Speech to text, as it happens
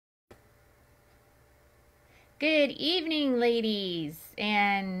Good evening, ladies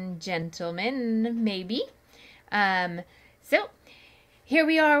and gentlemen, maybe. So here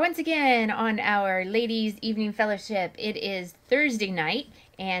we are once again on our ladies' evening fellowship. It is Thursday night,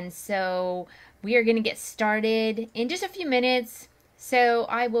 and so we are going to get started in just a few minutes. So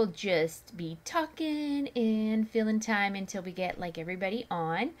I will just be talking and filling time until we get like everybody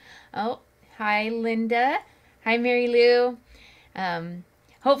on. Oh, hi, Linda. Hi, Mary Lou.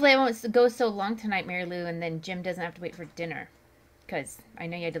 Hopefully I won't go so long tonight, Mary Lou, and then Jim doesn't have to wait for dinner. Because I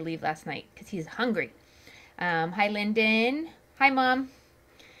know you had to leave last night because he's hungry. Hi, Lyndon. Hi, Mom.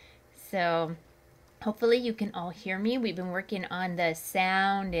 So hopefully you can all hear me. We've been working on the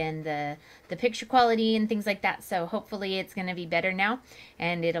sound and the picture quality and things like that. So hopefully it's going to be better now.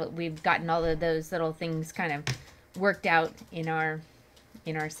 And we've gotten all of those little things kind of worked out in our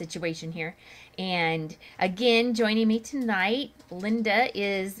situation here. And again, joining me tonight, Linda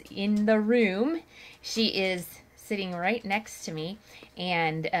is in the room. She is sitting right next to me,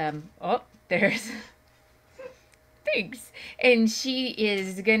 and oh, there's thanks. And she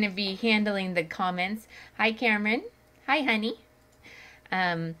is going to be handling the comments. Hi, Cameron. Hi, honey.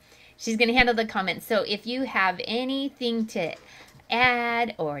 She's going to handle the comments. So if you have anything to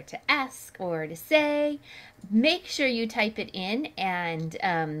add or to ask or to say, make sure you type it in, and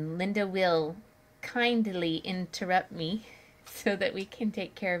Linda will kindly interrupt me so that we can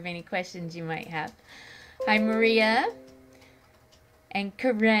take care of any questions you might have. Hi, Maria and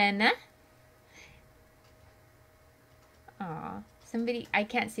Karina. Aw, somebody, I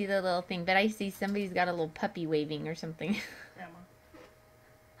can't see the little thing, but I see somebody's got a little puppy waving or something. Grandma.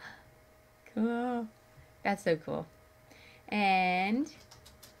 Cool. That's so cool. And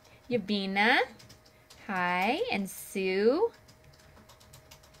Yabina. Hi. And Sue.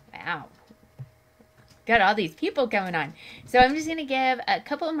 Wow. Got all these people coming on. So I'm just going to give a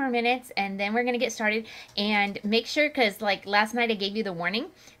couple more minutes and then we're going to get started. And make sure, because like last night I gave you the warning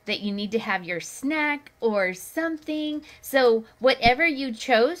that you need to have your snack or something. So whatever you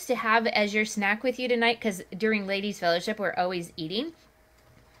chose to have as your snack with you tonight, because during Ladies Fellowship we're always eating,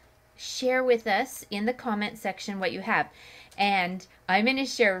 share with us in the comment section what you have. And I'm going to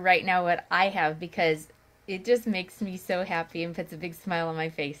share right now what I have because it just makes me so happy and puts a big smile on my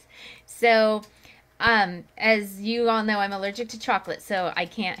face. So as you all know, I'm allergic to chocolate, so I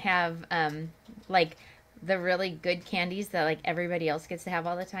can't have like the really good candies that like everybody else gets to have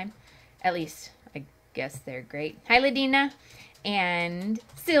all the time. At least I guess they're great. Hi, Ladina and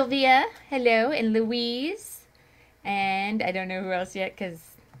Sylvia. Hello, and Louise. And I don't know who else yet because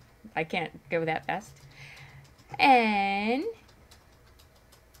I can't go that fast. And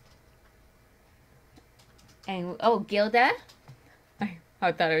oh, Gilda.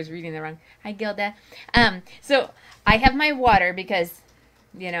 I thought I was reading the wrong. Hi, Gilda. So I have my water because,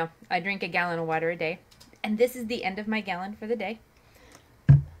 you know, I drink a gallon of water a day. And this is the end of my gallon for the day.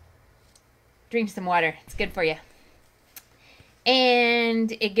 Drink some water. It's good for you.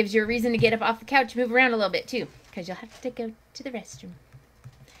 And it gives you a reason to get up off the couch, move around a little bit too, because you'll have to go to the restroom.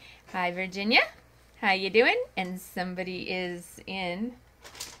 Hi, Virginia. How you doing? And somebody is in.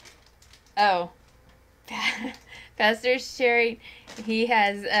 Oh. Pastor Sherry, he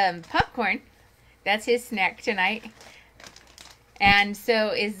has popcorn. That's his snack tonight. And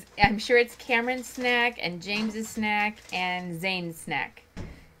so I'm sure it's Cameron's snack and James's snack and Zane's snack.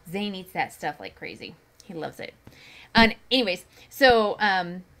 Zane eats that stuff like crazy. He loves it. And anyways, so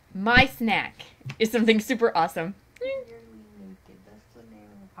my snack is something super awesome.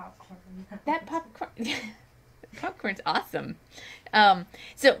 That popcorn's awesome.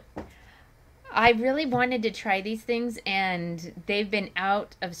 So I really wanted to try these things, and they've been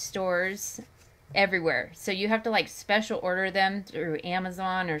out of stores everywhere. So you have to like special order them through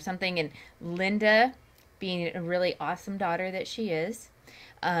Amazon or something. And Linda, being a really awesome daughter that she is,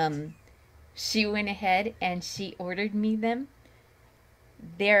 she went ahead and she ordered me them.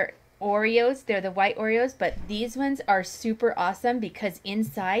 They're Oreos. They're the white Oreos, but these ones are super awesome because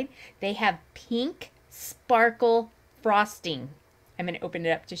inside they have pink sparkle frosting. I'm going to open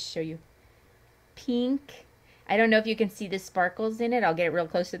it up to show you. Pink. I don't know if you can see the sparkles in it. I'll get it real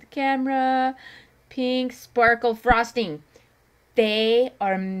close to the camera. Pink sparkle frosting. They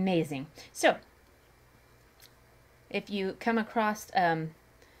are amazing. So, if you come across the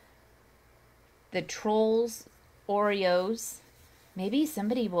Trolls Oreos, maybe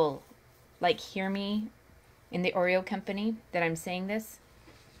somebody will like hear me in the Oreo company that I'm saying this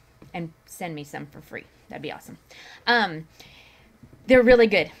and send me some for free. That'd be awesome. They're really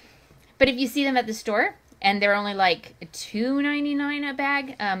good. But if you see them at the store and they're only like $2.99 a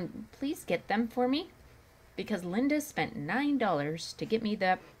bag, please get them for me because Linda spent $9 to get me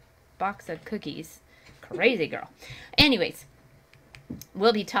that box of cookies, Crazy girl. Anyways,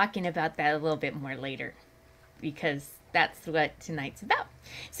 we'll be talking about that a little bit more later because that's what tonight's about.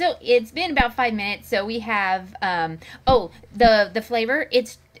 So it's been about 5 minutes. So we have, the flavor,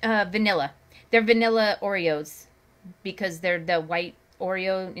 it's vanilla. They're vanilla Oreos because they're the white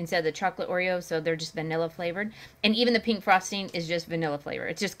Oreo instead of the chocolate Oreo. So they're just vanilla flavored. And even the pink frosting is just vanilla flavor.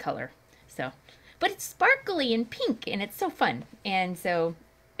 It's just color. So, but it's sparkly and pink and it's so fun. And so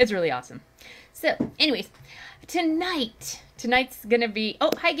it's really awesome. So anyways, tonight's going to be,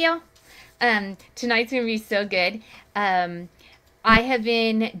 oh, hi Gail. Tonight's going to be so good. I have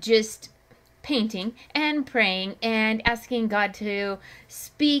been just painting and praying and asking God to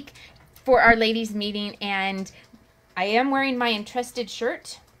speak for our ladies meeting, and I am wearing my entrusted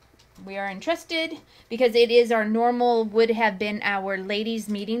shirt. We are entrusted because it is our normal, would have been our ladies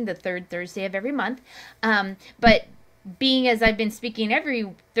meeting the third Thursday of every month. But being as I've been speaking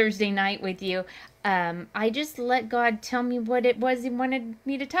every Thursday night with you, I just let God tell me what it was He wanted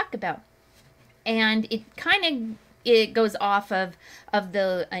me to talk about. And it goes off of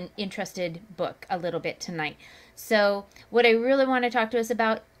the Interested book a little bit tonight. So what I really want to talk to us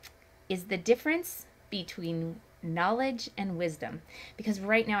about is the difference between knowledge and wisdom. Because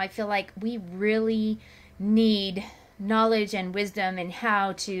right now I feel like we really need knowledge and wisdom and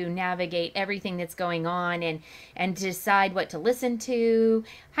how to navigate everything that's going on and decide what to listen to.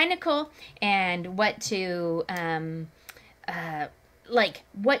 Hi, Nicole. And what to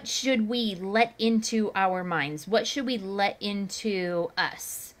what should we let into our minds? What should we let into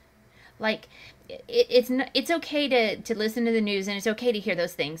us? Like, it's okay to listen to the news and it's okay to hear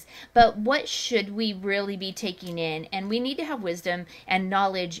those things, but what should we really be taking in? And we need to have wisdom and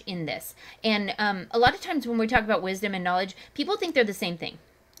knowledge in this. And a lot of times when we talk about wisdom and knowledge, people think they're the same thing.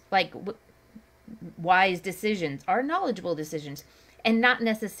 Like, wise decisions are knowledgeable decisions. And not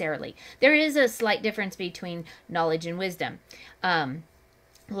necessarily. There is a slight difference between knowledge and wisdom.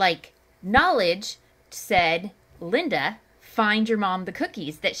 Like, knowledge said, Linda, find your mom the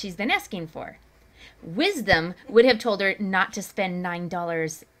cookies that she's been asking for. Wisdom would have told her not to spend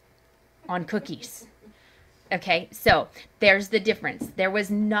 $9 on cookies. Okay, so there's the difference. There was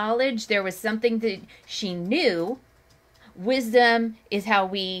knowledge. There was something that she knew. Wisdom is how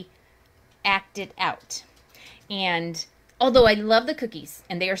we act it out. And although I love the cookies,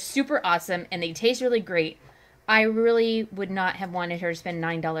 and they are super awesome, and they taste really great, I really would not have wanted her to spend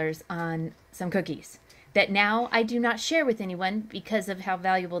 $9 on some cookies that now I do not share with anyone because of how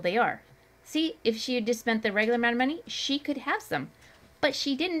valuable they are. See, if she had just spent the regular amount of money, she could have some. But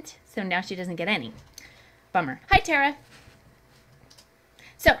she didn't, so now she doesn't get any. Bummer. Hi, Tara.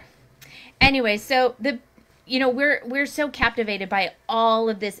 So, anyway, so we're so captivated by all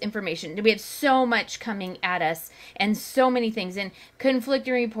of this information. We have so much coming at us and so many things and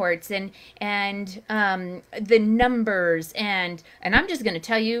conflicting reports and the numbers and I'm just going to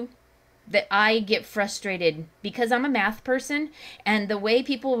tell you that I get frustrated because I'm a math person and the way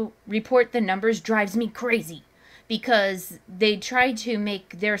people report the numbers drives me crazy because they try to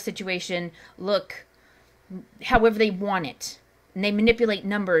make their situation look however they want it. And they manipulate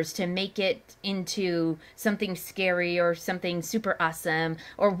numbers to make it into something scary or something super awesome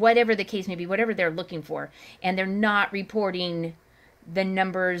or whatever the case may be, whatever they're looking for. And they're not reporting the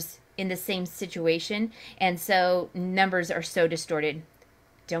numbers in the same situation. And so numbers are so distorted.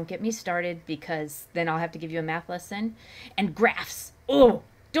 Don't get me started because then I'll have to give you a math lesson. And graphs. Oh,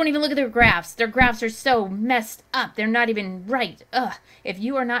 don't even look at their graphs. Their graphs are so messed up. They're not even right. Ugh. If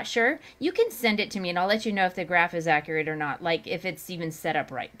you are not sure, you can send it to me and I'll let you know if the graph is accurate or not. Like if it's even set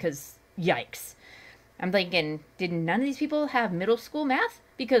up right. Because yikes. I'm thinking, did none of these people have middle school math?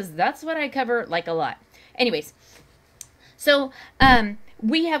 Because that's what I cover like a lot. Anyways. So,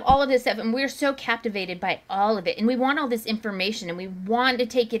 we have all of this stuff and we're so captivated by all of it and we want all this information and we want to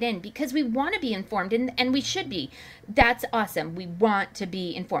take it in because we want to be informed and we should be. That's awesome. We want to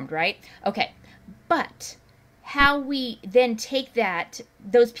be informed, right? Okay. But how we then take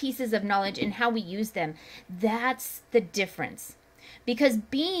those pieces of knowledge and how we use them, that's the difference. Because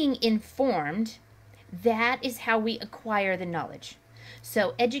being informed, that is how we acquire the knowledge.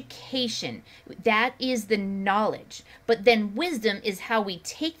 So education, that is the knowledge. But then wisdom is how we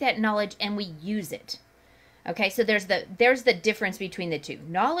take that knowledge and we use it. Okay, so there's the difference between the two.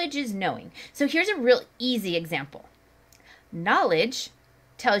 Knowledge is knowing. So here's a real easy example. Knowledge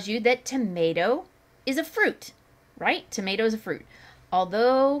tells you that tomato is a fruit, right? Tomato is a fruit.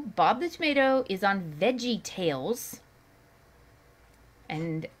 Although Bob the Tomato is on Veggie Tales,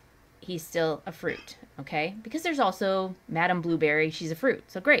 and he's still a fruit, okay? Because there's also Madame Blueberry, she's a fruit,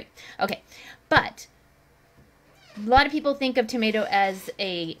 so great. Okay, but a lot of people think of tomato as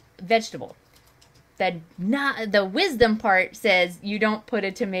a vegetable. the wisdom part says you don't put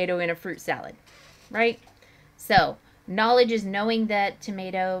a tomato in a fruit salad, right? So knowledge is knowing that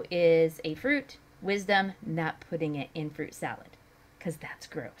tomato is a fruit. Wisdom, not putting it in fruit salad, because that's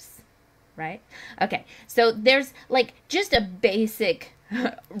gross, right? Okay, so there's like just a basic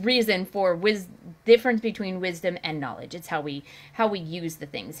reason for difference between wisdom and knowledge. It's how we use the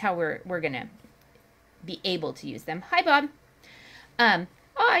things, how we're gonna be able to use them. Hi, Bob. Oh,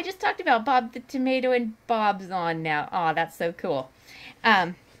 I just talked about Bob the tomato, and Bob's on now. Oh, that's so cool.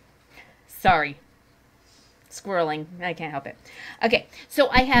 Sorry. Squirreling. I can't help it. Okay, so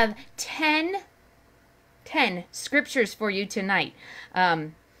I have 10 scriptures for you tonight.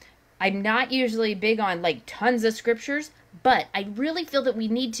 I'm not usually big on like tons of scriptures, but I really feel that we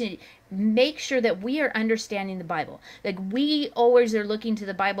need to make sure that we are understanding the Bible. Like we always are looking to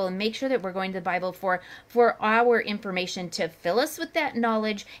the Bible and make sure that we're going to the Bible for our information to fill us with that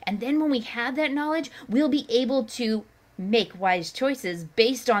knowledge. And then when we have that knowledge, we'll be able to make wise choices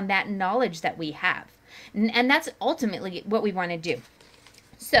based on that knowledge that we have. And that's ultimately what we want to do.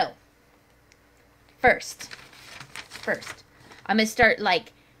 So, first, I'm going to start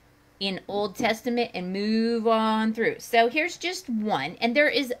like in Old Testament and move on through. So here's just one, and there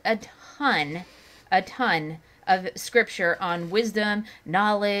is a ton of scripture on wisdom,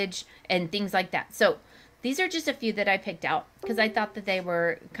 knowledge, and things like that. So these are just a few that I picked out because I thought that they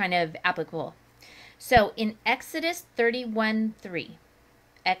were kind of applicable. So in Exodus 31:3,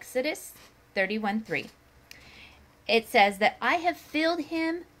 Exodus 31:3, it says that I have filled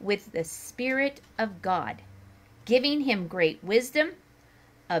him with the Spirit of God, giving him great wisdom,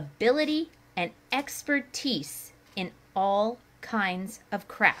 ability, and expertise in all kinds of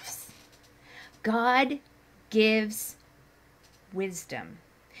crafts. God gives wisdom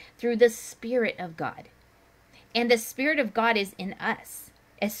through the Spirit of God. And the Spirit of God is in us.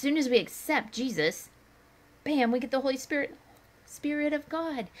 As soon as we accept Jesus, bam, we get the Holy Spirit. Spirit of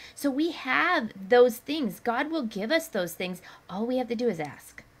God. So we have those things. God will give us those things. All we have to do is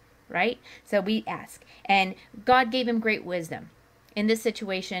ask, right? So we ask. And God gave him great wisdom. In this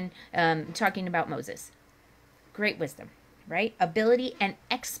situation, talking about Moses. Great wisdom, right? Ability and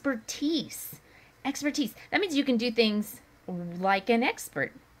expertise. Expertise. That means you can do things like an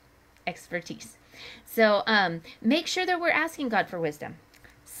expert. Expertise. So make sure that we're asking God for wisdom.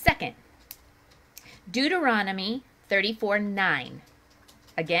 Second, Deuteronomy 34:9.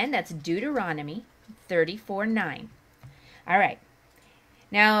 Again, that's Deuteronomy 34:9. All right.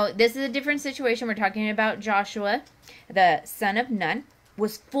 Now, this is a different situation. We're talking about Joshua, the son of Nun,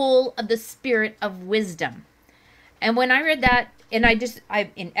 was full of the spirit of wisdom. And when I read that, and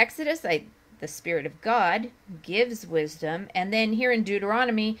in Exodus, the Spirit of God gives wisdom. And then here in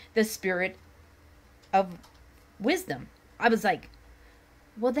Deuteronomy, the Spirit of wisdom. I was like,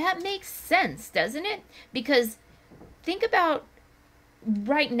 well, that makes sense, doesn't it? Because think about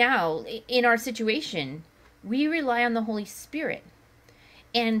right now in our situation, we rely on the Holy Spirit.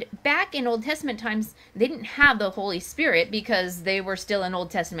 And back in Old Testament times, they didn't have the Holy Spirit because they were still in Old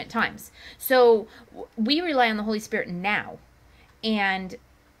Testament times. So we rely on the Holy Spirit now. And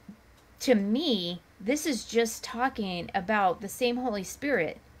to me, this is just talking about the same Holy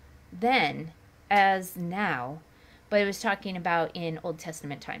Spirit then as now, but it was talking about in Old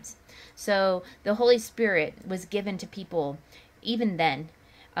Testament times. So the Holy Spirit was given to people even then,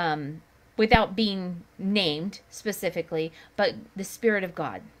 without being named specifically, but the Spirit of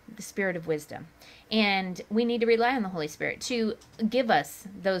God, the Spirit of wisdom. And we need to rely on the Holy Spirit to give us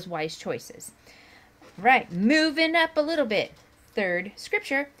those wise choices. Right, moving up a little bit. Third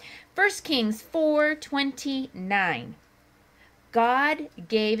scripture, 1 Kings 4:29. God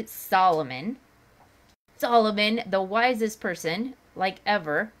gave Solomon, the wisest person like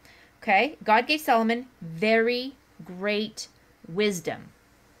ever, okay? God gave Solomon very great wisdom.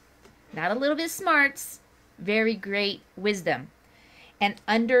 Not a little bit of smarts, very great wisdom and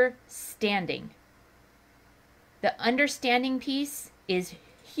understanding. The understanding piece is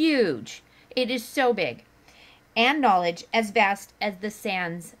huge. It is so big. And knowledge as vast as the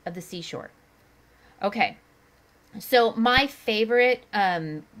sands of the seashore. Okay, so my favorite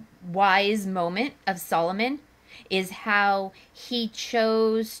wise moment of Solomon is how he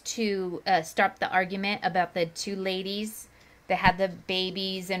chose to start the argument about the two ladies that had the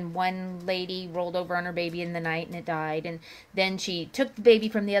babies, and one lady rolled over on her baby in the night and it died, and then she took the baby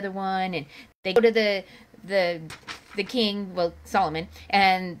from the other one, and they go to the king, well, Solomon,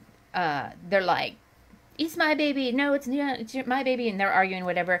 and they're like, it's my baby. No, it's my baby. And they're arguing,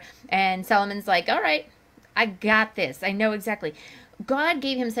 whatever. And Solomon's like, all right, I got this. I know exactly. God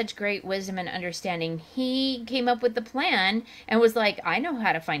gave him such great wisdom and understanding. He came up with the plan and was like, I know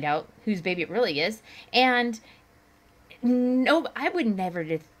how to find out whose baby it really is. And no, I would never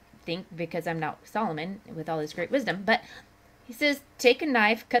think, because I'm not Solomon with all his great wisdom, but he says, take a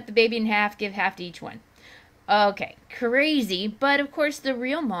knife, cut the baby in half, give half to each one. Okay, crazy. But of course, the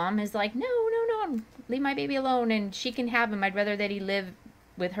real mom is like, no, no, no, leave my baby alone, and she can have him. I'd rather that he live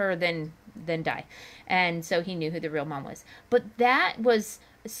with her than die. And so he knew who the real mom was. But that was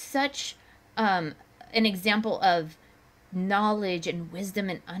such an example of knowledge and wisdom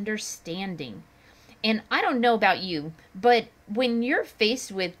and understanding. And I don't know about you, but when you're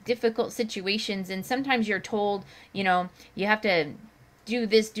faced with difficult situations, and sometimes you're told, you know, you have to do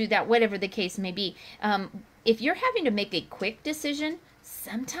this, do that, whatever the case may be, if you're having to make a quick decision,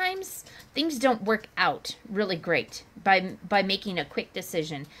 sometimes things don't work out really great by making a quick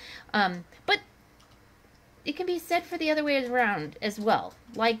decision. But it can be said for the other way around as well.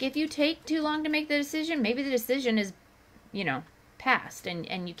 Like, if you take too long to make the decision, maybe the decision is, you know, past,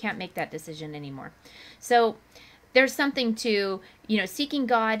 and you can't make that decision anymore. So there's something to, you know, seeking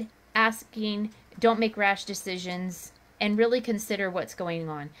God, asking, don't make rash decisions, and really consider what's going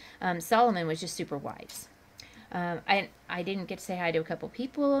on. Solomon was just super wise. I didn't get to say hi to a couple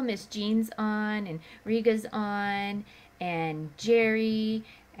people. Miss Jean's on, and Riga's on, and Jerry,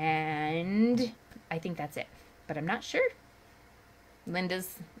 and I think that's it. But I'm not sure.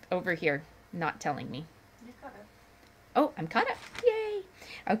 Linda's over here not telling me. Oh, I'm caught up. Yay.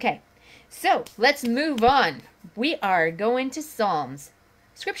 Okay, so let's move on. We are going to Psalms.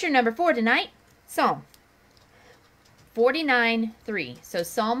 Scripture number 4 tonight, Psalm 49:3. So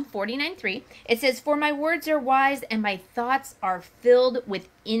Psalm 49:3. It says, for my words are wise and my thoughts are filled with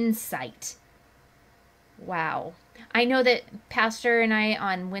insight. Wow. I know that Pastor and I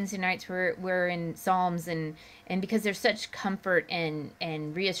on Wednesday nights we're in Psalms, and because there's such comfort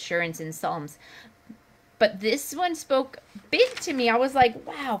and reassurance in Psalms. But this one spoke big to me. I was like,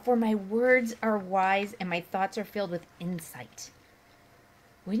 wow, for my words are wise and my thoughts are filled with insight.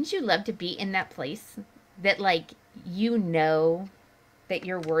 Wouldn't you love to be in that place that, like, you know that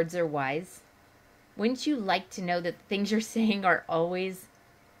your words are wise? Wouldn't you like to know that the things you're saying are always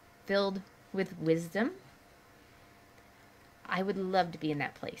filled with wisdom? I would love to be in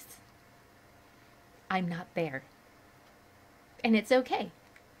that place. I'm not there. And it's okay.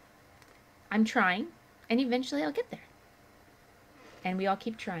 I'm trying. And eventually I'll get there. And we all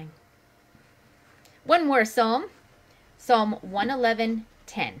keep trying. One more psalm. Psalm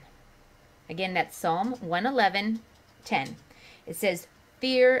 111:10. Again, that's Psalm 111:10. It says,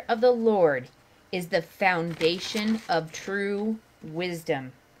 fear of the Lord is the foundation of true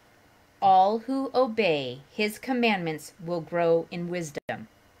wisdom. All who obey his commandments will grow in wisdom.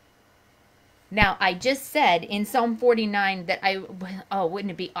 Now, I just said in Psalm 49 that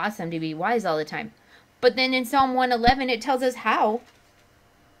wouldn't it be awesome to be wise all the time? But then in Psalm 111, it tells us how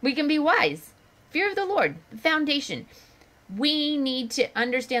we can be wise. Fear of the Lord, the foundation. We need to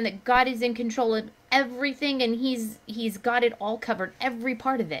understand that God is in control of everything, and He's got it all covered, every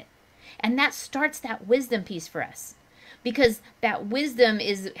part of it. And that starts that wisdom piece for us. Because that wisdom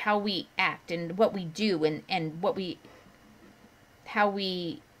is how we act and what we do, and how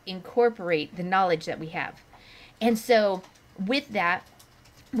we incorporate the knowledge that we have. And so with that,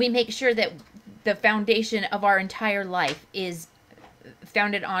 we make sure that the foundation of our entire life is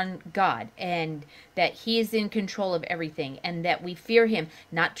founded on God, and that He is in control of everything, and that we fear Him,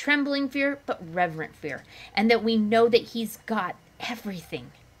 not trembling fear, but reverent fear, and that we know that He's got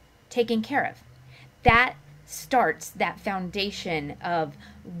everything taken care of. That starts that foundation of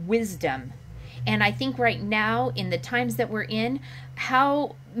wisdom. And I think right now, in the times that we're in,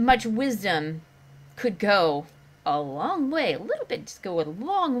 how much wisdom could go a long way, a little bit, just go a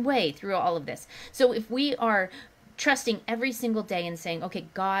long way through all of this. So if we are trusting every single day and saying, okay,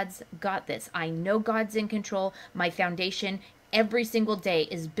 God's got this. I know God's in control. My foundation every single day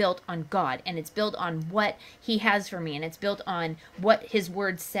is built on God, and it's built on what He has for me, and it's built on what His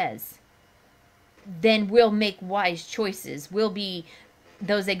word says. Then we'll make wise choices. We'll be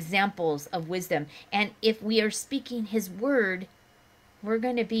those examples of wisdom. And if we are speaking His word, we're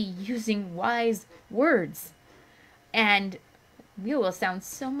going to be using wise words. And we will sound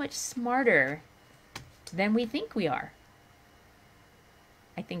so much smarter than we think we are.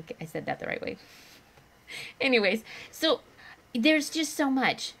 I think I said that the right way. Anyways, so there's just so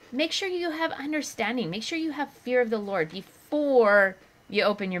much. Make sure you have understanding. Make sure you have fear of the Lord before you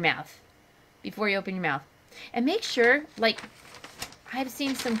open your mouth. Before you open your mouth. And make sure, like, I've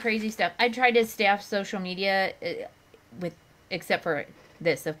seen some crazy stuff. I tried to stay off social media except for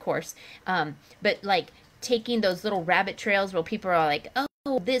this, of course. But, like, taking those little rabbit trails where people are like,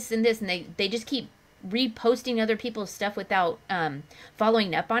 oh, this and this, and they just keep reposting other people's stuff without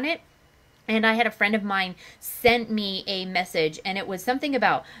following up on it. And I had a friend of mine sent me a message, and it was something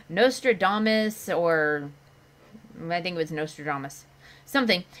about Nostradamus, or I think it was Nostradamus.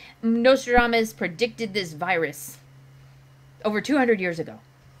 Something. Nostradamus predicted this virus over 200 years ago.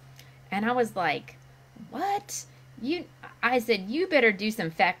 And I was like, what? I said, you better do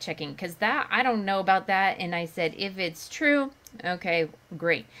some fact checking, because I don't know about that. And I said, if it's true, okay,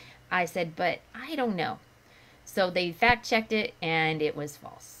 great. I said, but I don't know. So they fact checked it, and it was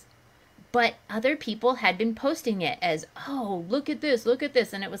false. But other people had been posting it as, oh, look at this.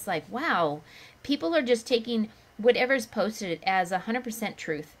 And it was like, wow, people are just taking whatever's posted as 100%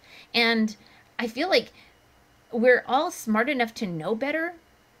 truth. And I feel like we're all smart enough to know better.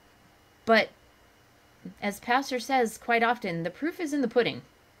 But as Pastor says quite often, the proof is in the pudding.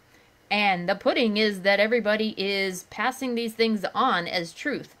 And the pudding is that everybody is passing these things on as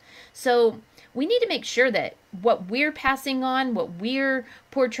truth. So we need to make sure that what we're passing on, what we're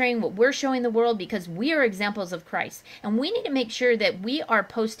portraying, what we're showing the world, because we are examples of Christ. And we need to make sure that we are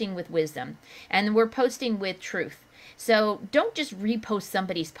posting with wisdom and we're posting with truth. So don't just repost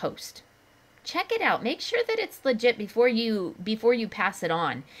somebody's post. Check it out. Make sure that it's legit before you pass it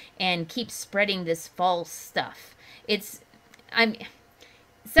on and keep spreading this false stuff.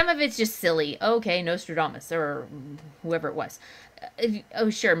 Some of it's just silly. Okay, Nostradamus or whoever it was. Oh,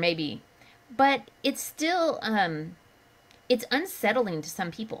 sure, maybe. But it's still, it's unsettling to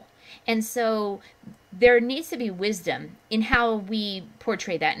some people. And so there needs to be wisdom in how we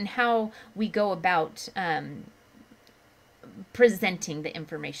portray that and how we go about presenting the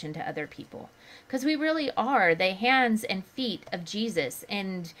information to other people. Because we really are the hands and feet of Jesus.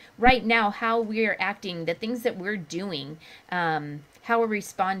 And right now, how we're acting, the things that we're doing, how we're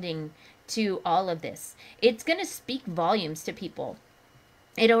responding to all of this, it's going to speak volumes to people.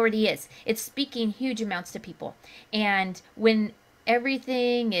 It already is. It's speaking huge amounts to people. And when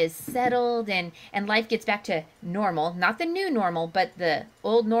everything is settled and life gets back to normal, not the new normal, but the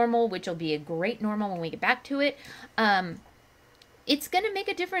old normal, which will be a great normal when we get back to it, it's going to make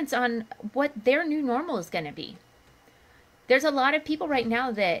a difference on what their new normal is going to be. There's a lot of people right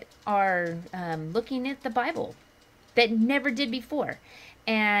now that are looking at the Bible that never did before.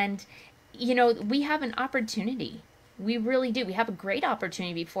 And, you know, we have an opportunity. We really do. We have a great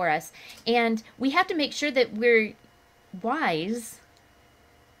opportunity before us. And we have to make sure that we're wise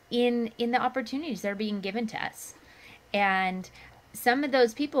in the opportunities that are being given to us. And some of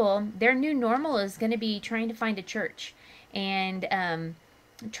those people, their new normal is going to be trying to find a church and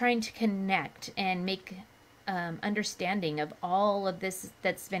trying to connect and make understanding of all of this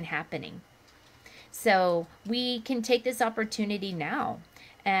that's been happening. So we can take this opportunity now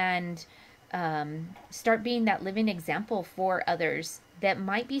and start being that living example for others that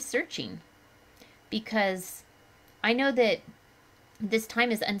might be searching. Because I know that this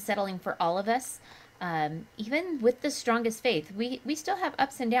time is unsettling for all of us. Even with the strongest faith, we still have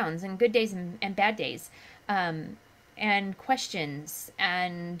ups and downs and good days and bad days, and questions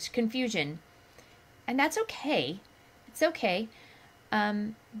and confusion. And that's okay. It's okay.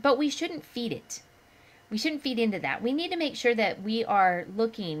 But we shouldn't feed it. We shouldn't feed into that. We need to make sure that we are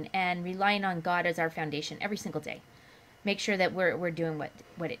looking and relying on God as our foundation every single day. Make sure that we're doing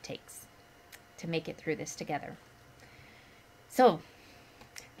what it takes to make it through this together. So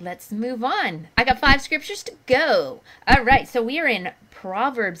let's move on. I got 5 scriptures to go. All right, so we are in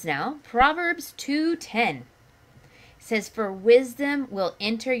Proverbs now. Proverbs 2:10. It says, "For wisdom will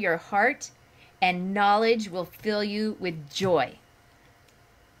enter your heart, and knowledge will fill you with joy."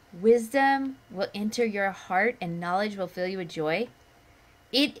 Wisdom will enter your heart, and knowledge will fill you with joy.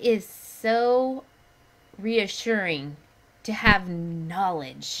 It is so reassuring to have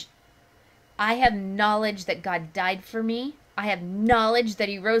knowledge. I have knowledge that God died for me. I have knowledge that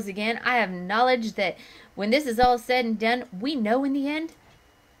he rose again. I have knowledge that when this is all said and done, we know in the end,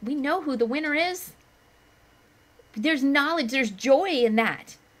 we know who the winner is. There's knowledge, there's joy in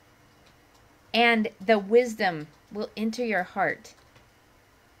that. And the wisdom will enter your heart.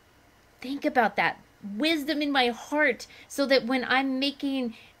 Think about that. Wisdom in my heart, so that when I'm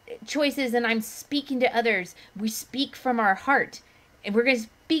making choices and I'm speaking to others, we speak from our heart. And we're going to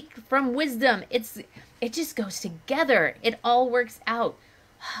speak from wisdom. It just goes together. It all works out.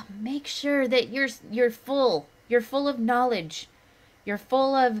 Make sure that you're full. You're full of knowledge. You're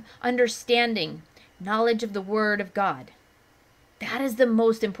full of understanding. Knowledge of the Word of God. That is the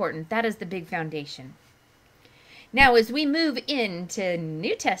most important. That is the big foundation. Now, as we move into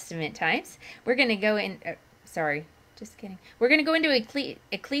New Testament times, we're going to go in... sorry, just kidding. We're going to go into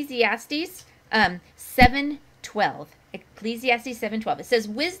Ecclesiastes 7:12. Ecclesiastes 7:12. It says,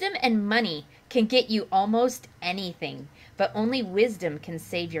 wisdom and money can get you almost anything, but only wisdom can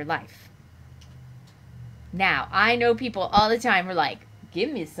save your life. Now, I know people all the time are like,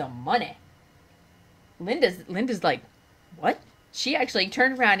 give me some money. Linda's like, what? She actually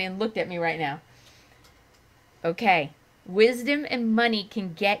turned around and looked at me right now. Okay. Wisdom and money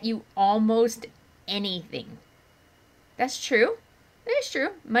can get you almost anything. That's true. That is true.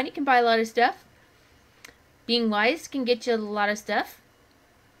 Money can buy a lot of stuff. Being wise can get you a lot of stuff.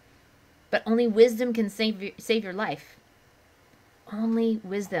 But only wisdom can save your life. Only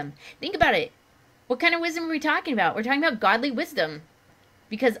wisdom. Think about it. What kind of wisdom are we talking about? We're talking about godly wisdom.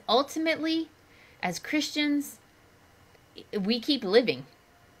 Because ultimately, as Christians, we keep living.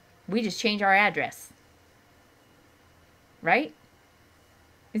 We just change our address. Right?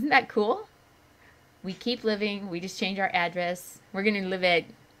 Isn't that cool? We keep living. We just change our address. We're going to live at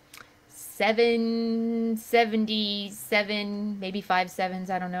 777, maybe 5 sevens,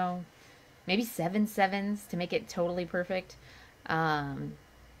 I don't know. Maybe 7 sevens to make it totally perfect.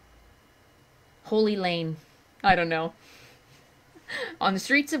 Holy Lane. I don't know. On the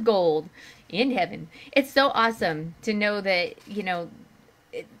streets of gold in heaven. It's so awesome to know that,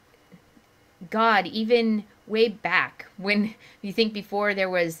 God, even way back when you think before there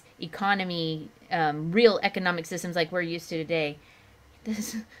was economy, real economic systems like we're used to today,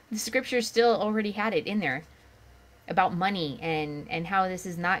 the scripture still already had it in there about money and how this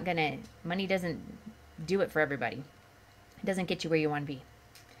is not money doesn't do it for everybody. It doesn't get you where you want to be.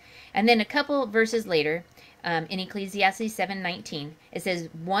 And then a couple verses later, in Ecclesiastes 7:19, it says,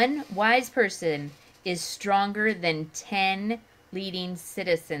 one wise person is stronger than 10 leading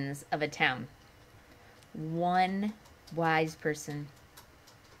citizens of a town. One wise person.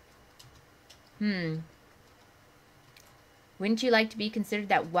 Wouldn't you like to be considered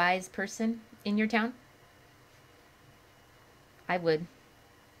that wise person in your town? I would.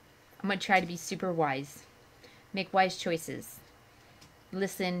 I'm going to try to be super wise. Make wise choices.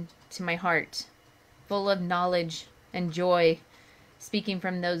 Listen to my heart. Full of knowledge and joy. Speaking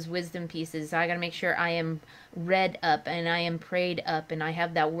from those wisdom pieces. I got to make sure I am read up and I am prayed up and I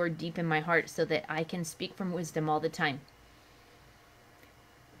have that word deep in my heart so that I can speak from wisdom all the time.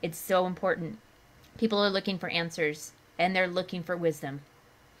 It's so important. People are looking for answers and they're looking for wisdom.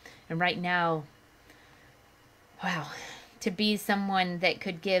 And right now, wow, to be someone that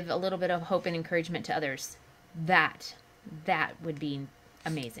could give a little bit of hope and encouragement to others, that would be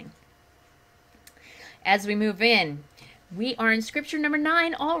amazing. As we move in, we are in scripture number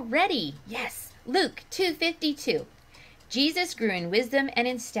 9 already. Yes, Luke 2:52. Jesus grew in wisdom and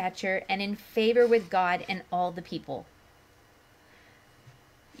in stature and in favor with God and all the people.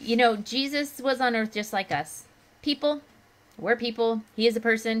 Jesus was on earth just like us. People, we're people. He is a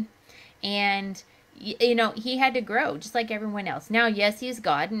person. And, he had to grow just like everyone else. Now, yes, he is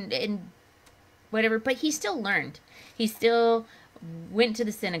God and whatever, but he still learned. He still went to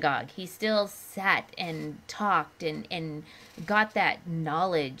the synagogue. He still sat and talked and got that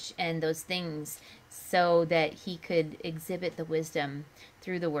knowledge and those things so that he could exhibit the wisdom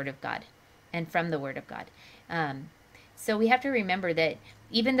through the Word of God and from the Word of God. So we have to remember that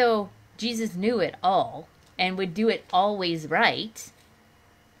even though Jesus knew it all and would do it always right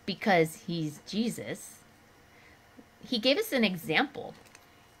because he's Jesus, he gave us an example.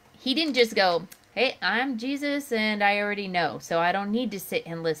 He didn't just go, hey, I'm Jesus and I already know, so I don't need to sit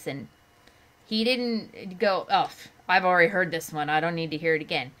and listen. He didn't go, oh, I've already heard this one. I don't need to hear it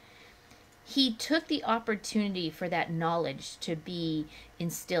again. He took the opportunity for that knowledge to be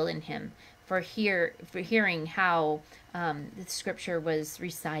instilled in him, for hearing how the scripture was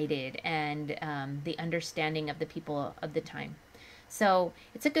recited and the understanding of the people of the time. So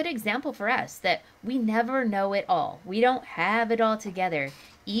it's a good example for us that we never know it all. We don't have it all together.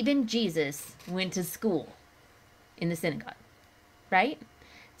 Even Jesus went to school in the synagogue, right?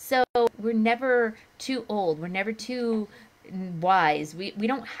 So we're never too old. We're never too wise. We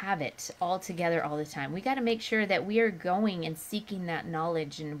don't have it all together all the time. We got to make sure that we are going and seeking that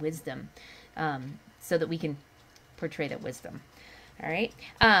knowledge and wisdom so that we can portray that wisdom. All right.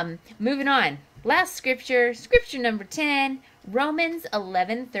 Moving on. Last scripture number 10, Romans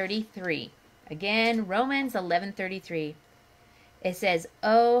 11:33. Again, Romans 11:33. It says,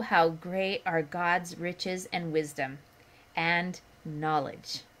 oh, how great are God's riches and wisdom and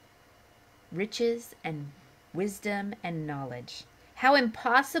knowledge. Riches and wisdom and knowledge. How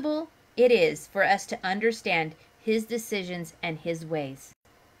impossible it is for us to understand his decisions and his ways.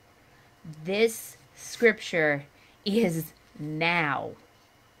 This scripture is now.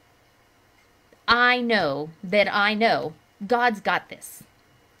 I know that I know God's got this.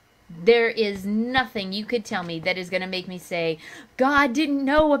 There is nothing you could tell me that is going to make me say, God didn't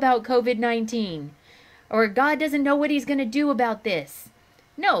know about COVID-19, or God doesn't know what he's going to do about this.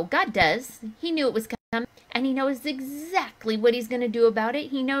 No, God does. He knew it was coming, and he knows exactly what he's going to do about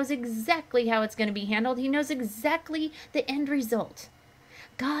it. He knows exactly how it's going to be handled. He knows exactly the end result.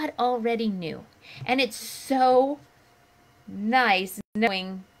 God already knew. And it's so nice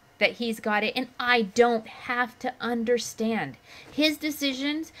knowing that he's got it, and I don't have to understand his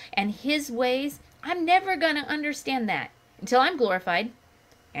decisions and his ways. I'm never going to understand that until I'm glorified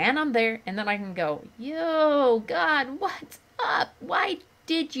and I'm there, and then I can go, yo, God, what's up? Why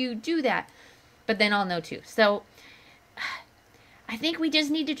did you do that? But then I'll know too. So I think we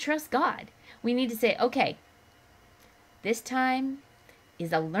just need to trust God. We need to say, okay, this time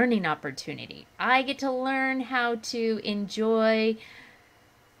is a learning opportunity. I get to learn how to enjoy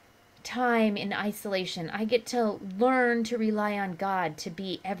time in isolation. I get to learn to rely on God to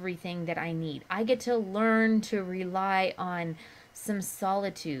be everything that I need. I get to learn to rely on some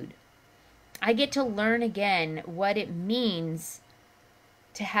solitude. I get to learn again what it means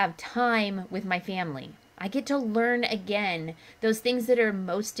to have time with my family. I get to learn again those things that are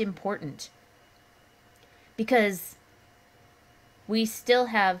most important, because we still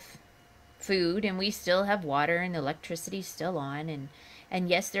have food and we still have water and electricity still on, and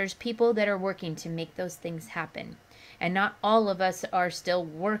yes, there's people that are working to make those things happen. And not all of us are still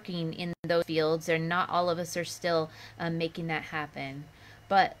working in those fields, or not all of us are still making that happen.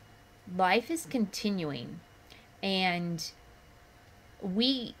 But life is continuing, and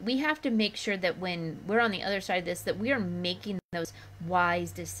we have to make sure that when we're on the other side of this, that we are making those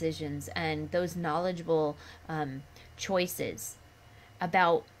wise decisions and those knowledgeable choices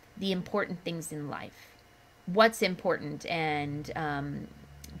about the important things in life. What's important, and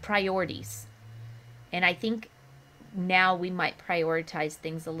priorities. And I think now we might prioritize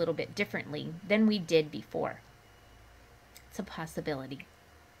things a little bit differently than we did before. It's a possibility.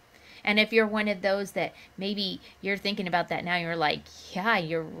 And if you're one of those that maybe you're thinking about that now, you're like, yeah,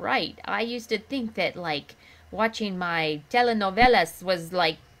 you're right. I used to think that like watching my telenovelas was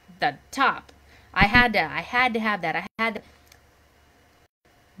like the top. I had to have that. I had to.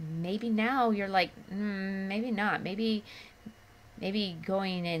 Maybe now you're like, maybe not. Maybe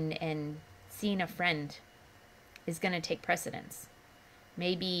going and seeing a friend is going to take precedence.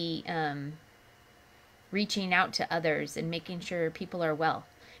 Maybe reaching out to others and making sure people are well.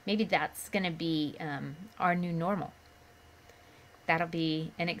 Maybe that's going to be our new normal. That'll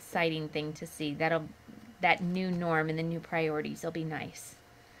be an exciting thing to see. That new norm and the new priorities will be nice.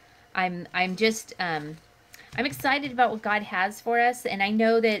 I'm excited about what God has for us, and I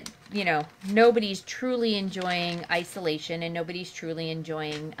know that, nobody's truly enjoying isolation, and nobody's truly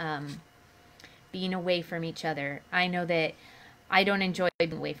enjoying being away from each other. I know that I don't enjoy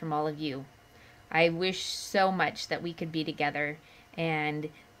being away from all of you. I wish so much that we could be together, and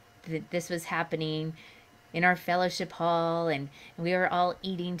that this was happening in our fellowship hall, and we were all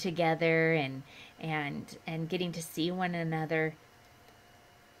eating together and getting to see one another.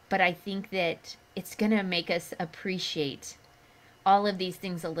 But I think that it's going to make us appreciate all of these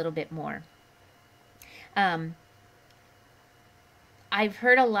things a little bit more. I've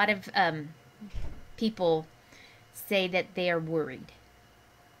heard a lot of people say that they are worried.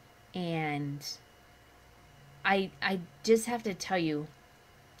 And I just have to tell you,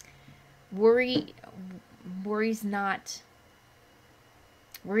 worry's not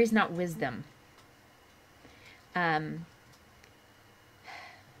wisdom.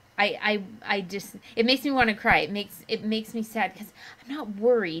 I just, it makes me want to cry. It makes me sad, because I'm not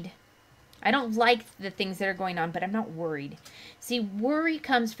worried. I don't like the things that are going on, but I'm not worried. See, worry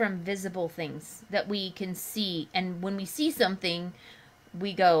comes from visible things that we can see, and when we see something,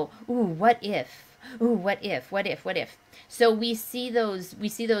 we go, ooh, what if? Ooh, what if? What if? What if? So we see those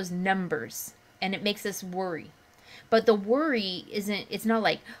numbers, and it makes us worry. But the worry it's not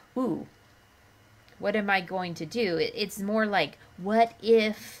like, ooh, what am I going to do? It's more like, what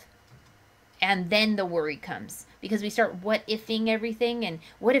if? And then the worry comes, because we start what ifing everything, and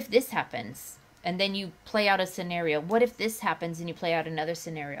what if this happens? And then you play out a scenario. What if this happens? And you play out another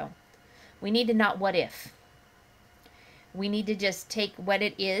scenario. We need to not what if. We need to just take what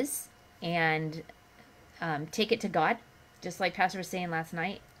it is and take it to God, just like Pastor was saying last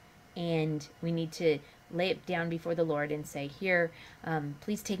night. And we need to lay it down before the Lord and say, here,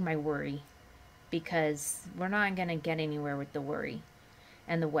 please take my worry, because we're not going to get anywhere with the worry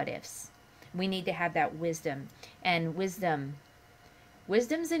and the what ifs. We need to have that wisdom. And wisdom's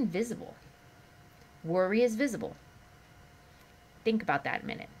invisible. Worry is visible. Think about that a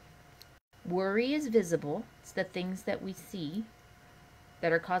minute. Worry is visible. It's the things that we see.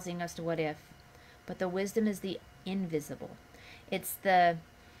 that are causing us to what if. But the wisdom is the invisible. It's the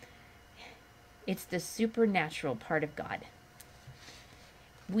supernatural part of God.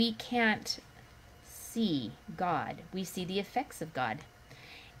 We can't see God. We see the effects of God.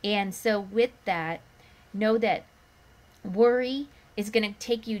 And so with that, know that worry is going to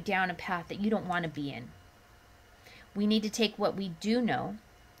take you down a path that you don't want to be in. We need to take what we do know.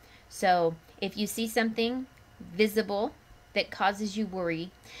 So if you see something visible that causes you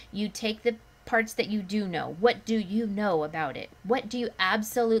worry, you take the parts that you do know. What do you know about it? What do you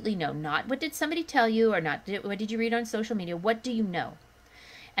absolutely know? Not what did somebody tell you, or not what did you read on social media. What do you know?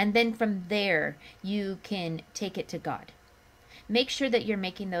 And then from there, you can take it to God. Make sure that you're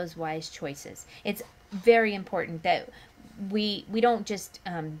making those wise choices. It's very important that we don't just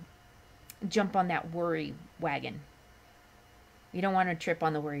jump on that worry wagon. You don't want to trip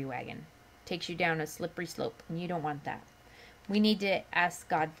on the worry wagon. It takes you down a slippery slope, and you don't want that. We need to ask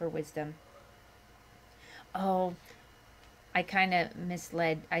God for wisdom. Oh, I kind of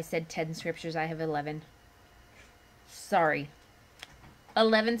misled. I said 10 scriptures. I have 11. Sorry.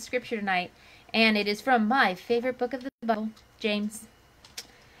 11th scripture tonight, and it is from my favorite book of the Bible, James.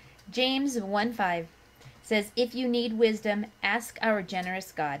 James 1:5 says, "If you need wisdom, ask our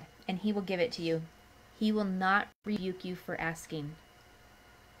generous God, and he will give it to you. He will not rebuke you for asking."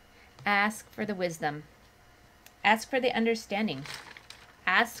 Ask for the wisdom. Ask for the understanding.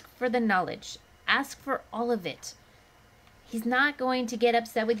 Ask for the knowledge. Ask for all of it. He's not going to get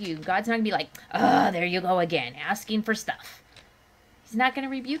upset with you. God's not going to be like, "Oh, there you go again, asking for stuff." He's not going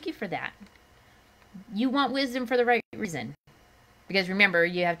to rebuke you for that. You want wisdom for the right reason. Because remember,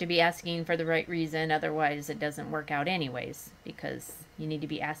 you have to be asking for the right reason. Otherwise, it doesn't work out anyways. Because you need to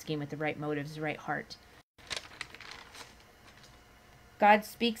be asking with the right motives, the right heart. God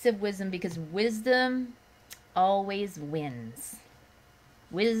speaks of wisdom because wisdom always wins.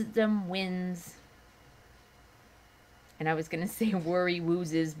 Wisdom wins. And I was going to say worry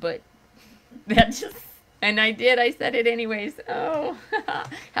woozes, but that just... And I did. I said it anyways. Oh,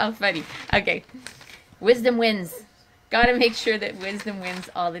 how funny. Okay. Wisdom wins. Got to make sure that wisdom wins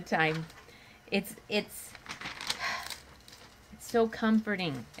all the time. It's so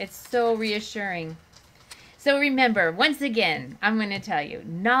comforting. It's so reassuring. So remember, once again, I'm going to tell you,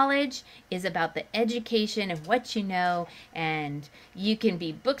 knowledge is about the education of what you know, and you can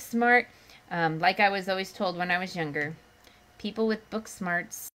be book smart. Like I was always told when I was younger, people with book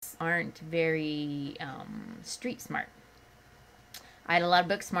smarts aren't very street smart. I had a lot of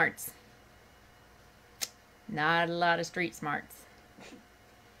book smarts. Not a lot of street smarts.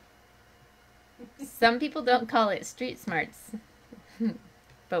 Some people don't call it street smarts.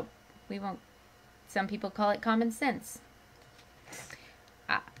 But we won't. Some people call it common sense.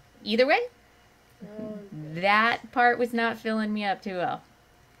 Either way, that part was not filling me up too well.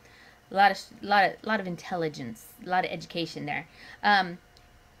 A lot of intelligence, a lot of education there.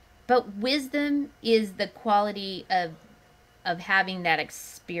 But wisdom is the quality of having that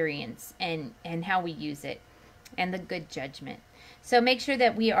experience and how we use it, and the good judgment. So make sure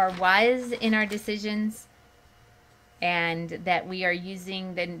that we are wise in our decisions, and that we are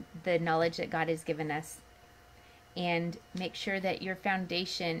using the knowledge that God has given us. And make sure that your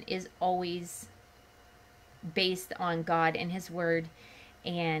foundation is always based on God and His Word.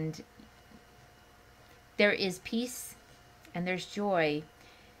 And there is peace and there's joy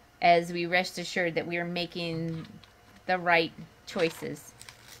as we rest assured that we are making the right choices.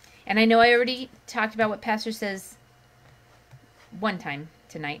 And I know I already talked about what Pastor says one time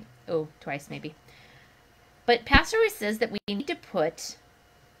tonight. Oh, twice maybe. But Pastor always says that we need to put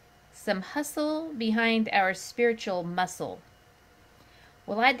some hustle behind our spiritual muscle.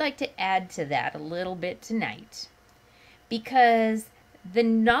 Well, I'd like to add to that a little bit tonight, because the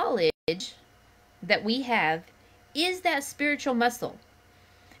knowledge that we have is that spiritual muscle.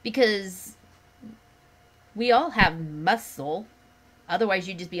 Because we all have muscle. Otherwise,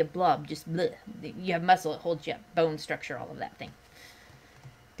 you'd just be a blob. Just bleh. You have muscle. It holds you up. Bone structure, all of that thing.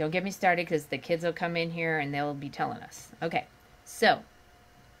 Don't get me started, because the kids will come in here and they'll be telling us. Okay, so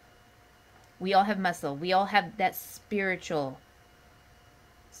we all have muscle. We all have that spiritual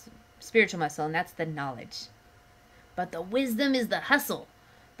muscle, and that's the knowledge. But the wisdom is the hustle.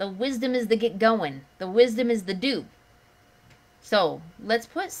 The wisdom is the get going. The wisdom is the do. So let's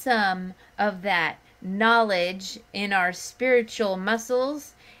put some of that knowledge in our spiritual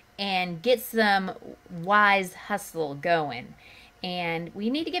muscles and get some wise hustle going. And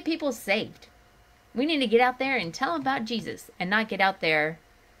we need to get people saved. We need to get out there and tell them about Jesus, and not get out there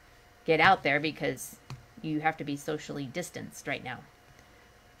because you have to be socially distanced right now.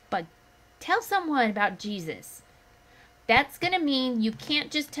 But tell someone about Jesus. That's going to mean you can't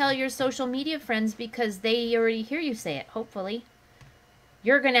just tell your social media friends because they already hear you say it, hopefully.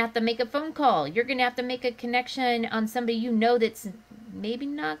 You're going to have to make a phone call. You're going to have to make a connection on somebody you know that's maybe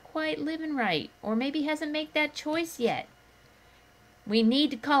not quite living right, or maybe hasn't made that choice yet. We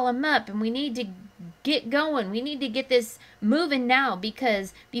need to call them up, and we need to get going. We need to get this moving now,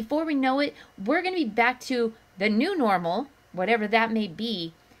 because before we know it, we're going to be back to the new normal, whatever that may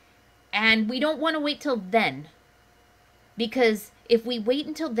be, and we don't want to wait till then. Because if we wait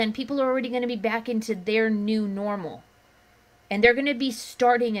until then, people are already going to be back into their new normal. And they're going to be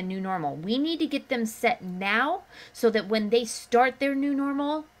starting a new normal. We need to get them set now so that when they start their new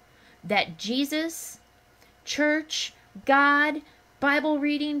normal, that Jesus, church, God, Bible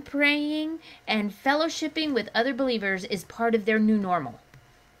reading, praying, and fellowshipping with other believers is part of their new normal.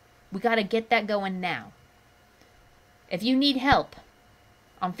 We got to get that going now. If you need help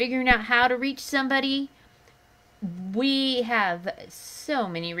on figuring out how to reach somebody, we have so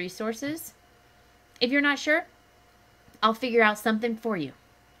many resources. If you're not sure, I'll figure out something for you.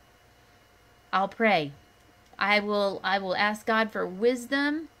 I'll pray. I will ask God for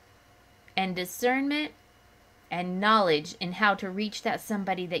wisdom and discernment and knowledge in how to reach that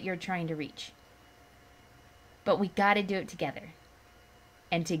somebody that you're trying to reach. But we got to do it together.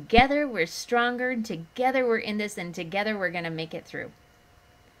 And together we're stronger, and together we're in this, and together we're going to make it through.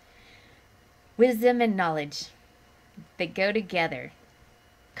 Wisdom and knowledge, they go together,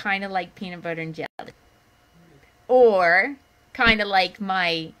 kind of like peanut butter and jelly. Or kind of like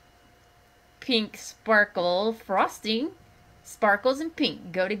my pink sparkle frosting. Sparkles and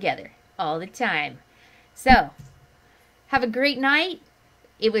pink go together all the time. So, have a great night.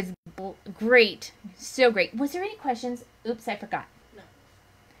 It was great. So great. Was there any questions? Oops, I forgot. No.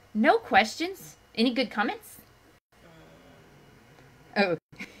 No questions? Any good comments? Oh.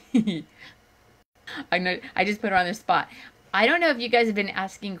 I know. I just put her on the spot. I don't know if you guys have been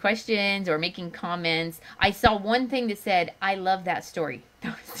asking questions or making comments. I saw one thing that said, "I love that story."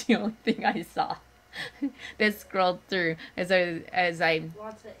 That was the only thing I saw that scrolled through as I.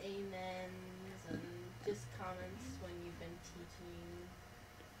 Lots of amens and just comments when you've been teaching.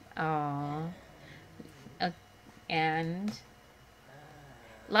 Aww. And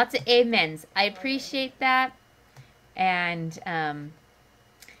lots of amens. I appreciate that. And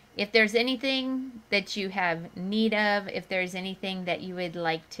if there's anything that you have need of, if there's anything that you would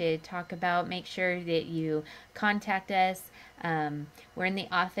like to talk about, make sure that you contact us. We're in the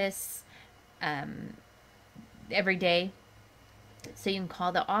office every day. So you can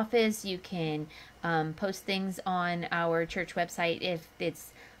call the office. You can post things on our church website. If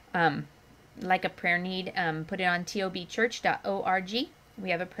it's like a prayer need, put it on tobchurch.org. We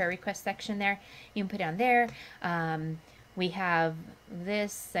have a prayer request section there. You can put it on there. We have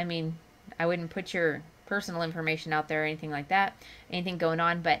this. I mean, I wouldn't put your personal information out there or anything like that, anything going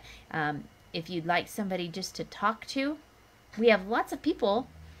on. But if you'd like somebody just to talk to, we have lots of people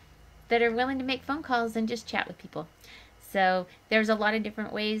that are willing to make phone calls and just chat with people. So there's a lot of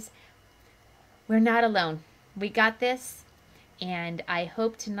different ways. We're not alone. We got this. And I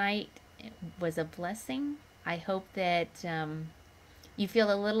hope tonight was a blessing. I hope that you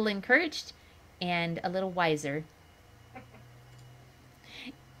feel a little encouraged and a little wiser.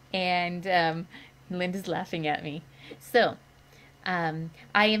 And Linda's laughing at me. So I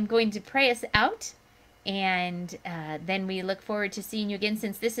am going to pray us out, and then we look forward to seeing you again.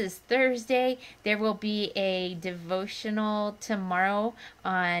 Since this is Thursday, there will be a devotional tomorrow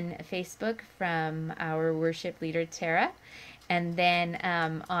on Facebook from our worship leader, Tara. And then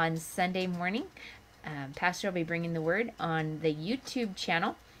on Sunday morning, Pastor will be bringing the word on the YouTube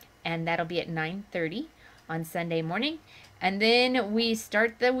channel, and that'll be at 9:30 on Sunday morning. And then we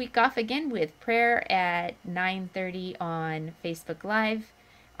start the week off again with prayer at 9:30 on Facebook Live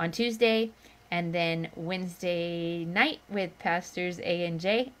on Tuesday. And then Wednesday night with Pastors A and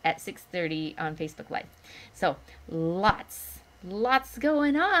J at 6:30 on Facebook Live. So lots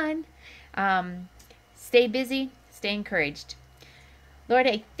going on. Stay busy, stay encouraged. Lord,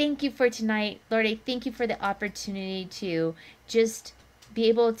 I thank you for tonight. Lord, I thank you for the opportunity to just be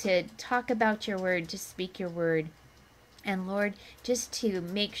able to talk about your word, to speak your word. And Lord, just to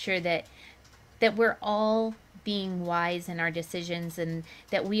make sure that we're all being wise in our decisions, and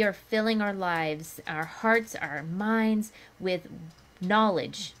that we are filling our lives, our hearts, our minds with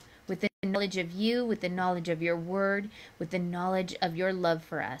knowledge, with the knowledge of you, with the knowledge of your word, with the knowledge of your love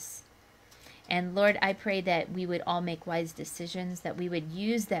for us. And Lord, I pray that we would all make wise decisions, that we would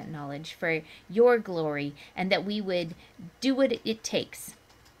use that knowledge for your glory, and that we would do what it takes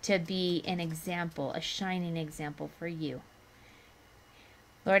to be an example, a shining example for you.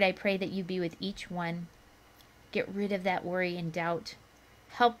 Lord, I pray that you be with each one. Get rid of that worry and doubt.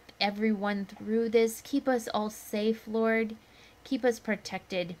 Help everyone through this. Keep us all safe, Lord. Keep us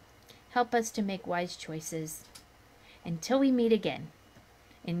protected. Help us to make wise choices. Until we meet again.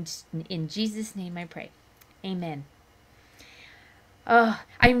 In Jesus' name I pray. Amen. Oh,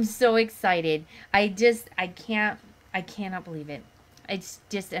 I'm so excited. I cannot believe it. It's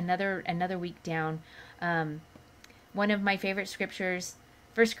just another week down. One of my favorite scriptures,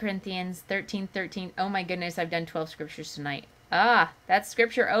 1 Corinthians 13:13. Oh my goodness, I've done 12 scriptures tonight. That's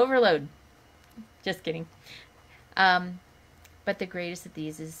scripture overload. Just kidding. But the greatest of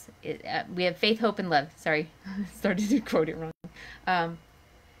these is, we have faith, hope, and love. Sorry, started to quote it wrong.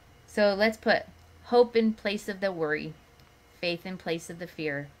 So let's put hope in place of the worry, faith in place of the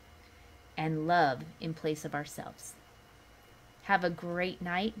fear, and love in place of ourselves. Have a great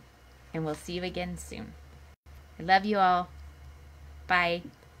night, and we'll see you again soon. I love you all. Bye.